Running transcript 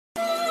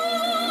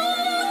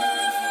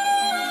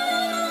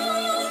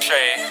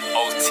Trey,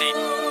 OT.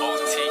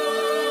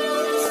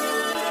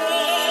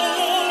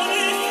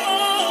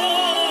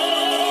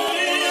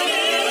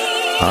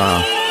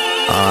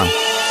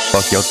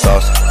 Fuck your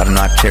thoughts, I do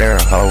not care,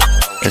 ho.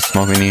 It's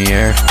smoke in the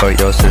air, fuck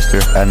your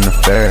sister, had an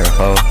affair,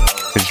 ho.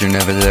 Cause you're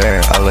never there,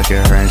 I look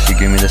at her and she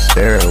give me the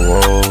stare,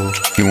 whoa.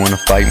 You wanna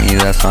fight me,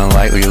 that's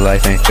unlikely,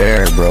 life ain't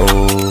fair, bro,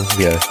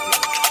 yeah.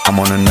 I'm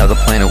on another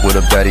planet with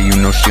a baddie, you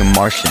know she a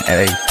Martian,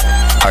 ayy.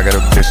 I got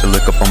a bitch to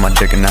lick up on my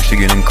dick and now she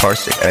get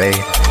incarcerated, ayy.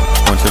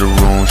 Went to the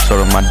room, showed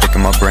her my dick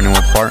in my brand new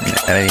apartment,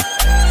 ayy.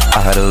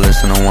 I had to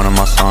listen to one of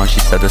my songs, she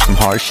said there's some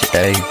hard shit,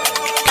 ayy.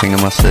 King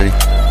of my city,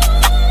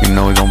 you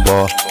know we gon'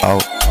 ball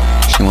out.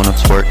 She wanna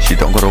twerk, she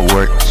don't go to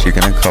work, she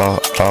gonna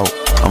call out.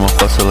 I'ma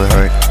fuck till it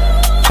hurt,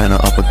 pin her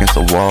up against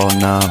the wall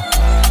now.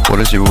 What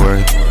is your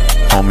word?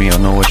 Homie, I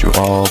know what you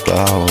all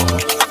about.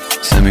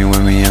 Send me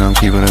with me and I'm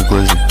keeping it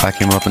glizzy. I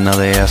came up and now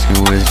they ask me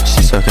who is it.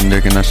 She sucking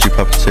dick and now she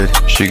pop a titty.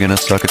 She gonna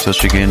suck it till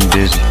she getting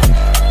dizzy.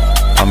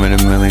 I made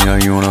 $1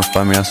 million, you wanna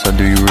fight me? I said,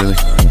 do you really?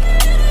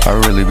 I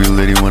really be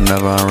litty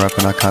whenever I'm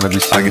rapping, I kinda be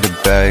silly. I get a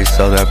bag,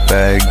 sell that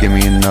bag, give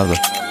me another.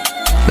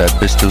 That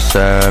bitch still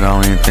sad, I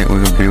don't even think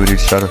we can be with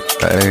each other,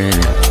 hey.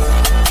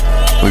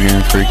 We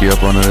getting freaky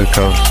up under the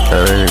covers,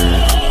 hey.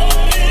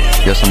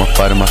 Guess I'ma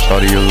fight in my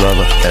shawty, your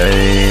lover,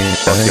 hey.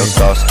 Fuck your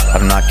thoughts, I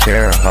do not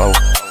care, ho.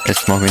 It's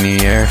smoke in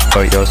the air,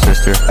 fuck your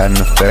sister, had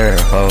an affair,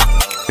 ho.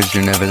 Cause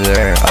you're never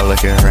there, I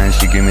look at her and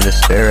she give me the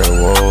stare,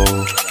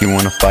 whoa. You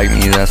wanna fight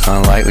me, that's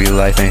unlikely,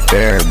 life ain't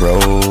fair, bro,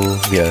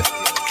 yeah.